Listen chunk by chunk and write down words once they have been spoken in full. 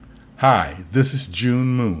Hi, this is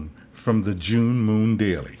June Moon from the June Moon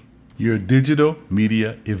Daily, your digital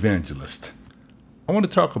media evangelist. I want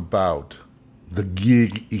to talk about the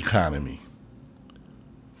gig economy.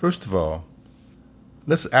 First of all,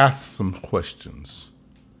 let's ask some questions.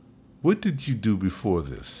 What did you do before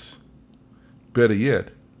this? Better yet,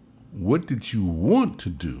 what did you want to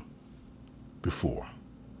do before?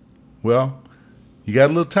 Well, you got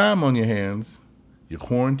a little time on your hands, you're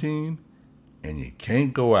quarantined, and you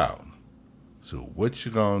can't go out. So what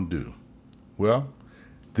you gonna do? Well,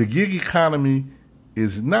 the gig economy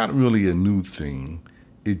is not really a new thing.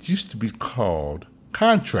 It used to be called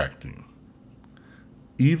contracting.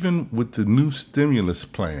 Even with the new stimulus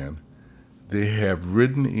plan, they have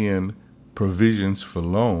written in provisions for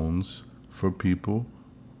loans for people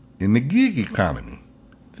in the gig economy.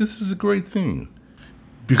 This is a great thing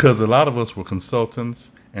because a lot of us were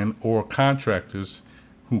consultants and or contractors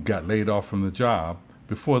who got laid off from the job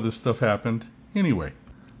before this stuff happened anyway.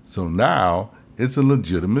 So now it's a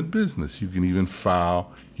legitimate business. You can even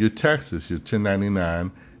file your taxes, your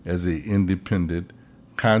 1099, as an independent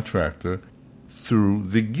contractor through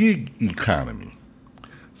the gig economy.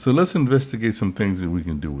 So let's investigate some things that we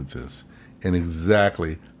can do with this and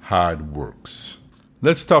exactly how it works.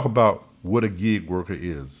 Let's talk about what a gig worker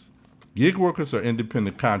is. Gig workers are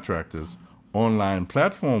independent contractors, online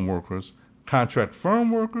platform workers, contract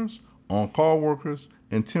firm workers, on-call workers,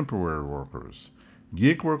 and temporary workers.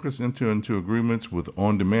 Gig workers enter into agreements with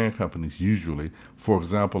on-demand companies usually, for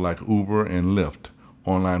example, like Uber and Lyft,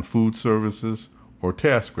 online food services, or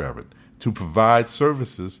TaskRabbit, to provide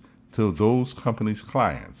services to those companies'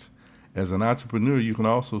 clients. As an entrepreneur, you can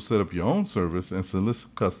also set up your own service and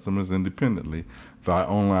solicit customers independently via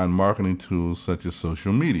online marketing tools such as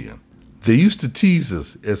social media. They used to tease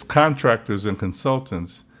us as contractors and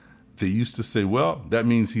consultants. They used to say, well, that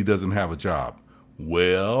means he doesn't have a job.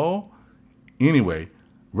 Well, anyway,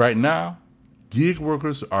 right now, gig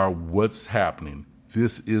workers are what's happening.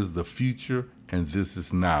 This is the future and this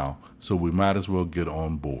is now, so we might as well get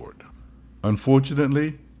on board.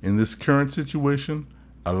 Unfortunately, in this current situation,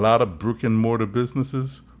 a lot of brick and mortar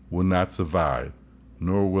businesses will not survive,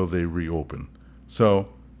 nor will they reopen.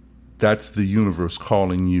 So that's the universe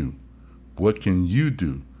calling you. What can you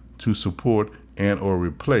do to support and or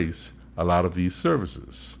replace a lot of these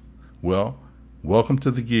services? Well, welcome to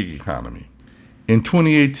the gig economy. In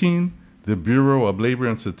 2018, the Bureau of Labor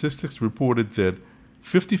and Statistics reported that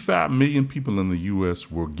 55 million people in the U.S.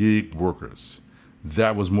 were gig workers.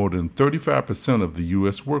 That was more than 35% of the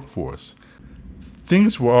U.S. workforce.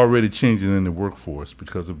 Things were already changing in the workforce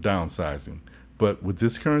because of downsizing. But with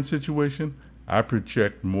this current situation, I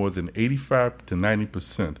project more than 85 to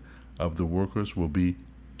 90% of the workers will be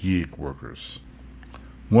gig workers.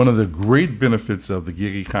 One of the great benefits of the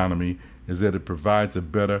gig economy is that it provides a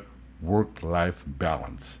better work-life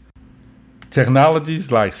balance.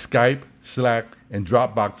 Technologies like Skype, Slack, and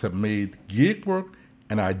Dropbox have made gig work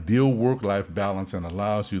an ideal work-life balance and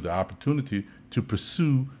allows you the opportunity to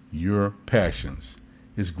pursue your passions.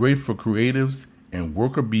 It's great for creatives and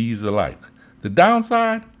worker bees alike. The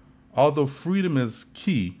downside, although freedom is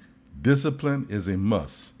key, discipline is a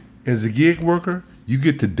must. As a gig worker, you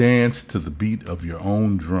get to dance to the beat of your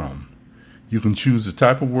own drum. You can choose the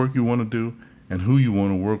type of work you want to do and who you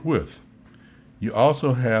want to work with. You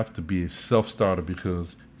also have to be a self-starter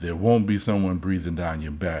because there won't be someone breathing down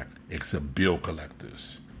your back except bill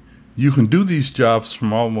collectors. You can do these jobs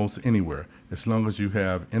from almost anywhere as long as you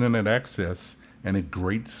have internet access and a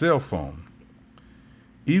great cell phone.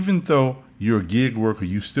 Even though you're a gig worker,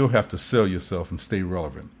 you still have to sell yourself and stay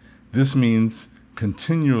relevant. This means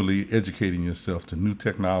continually educating yourself to new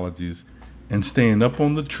technologies and staying up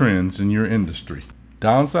on the trends in your industry.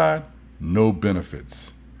 Downside, no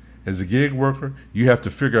benefits. As a gig worker, you have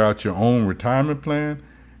to figure out your own retirement plan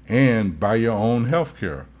and buy your own health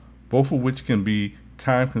care, both of which can be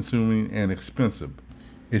time-consuming and expensive.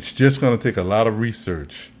 It's just going to take a lot of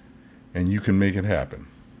research, and you can make it happen.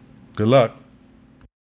 Good luck.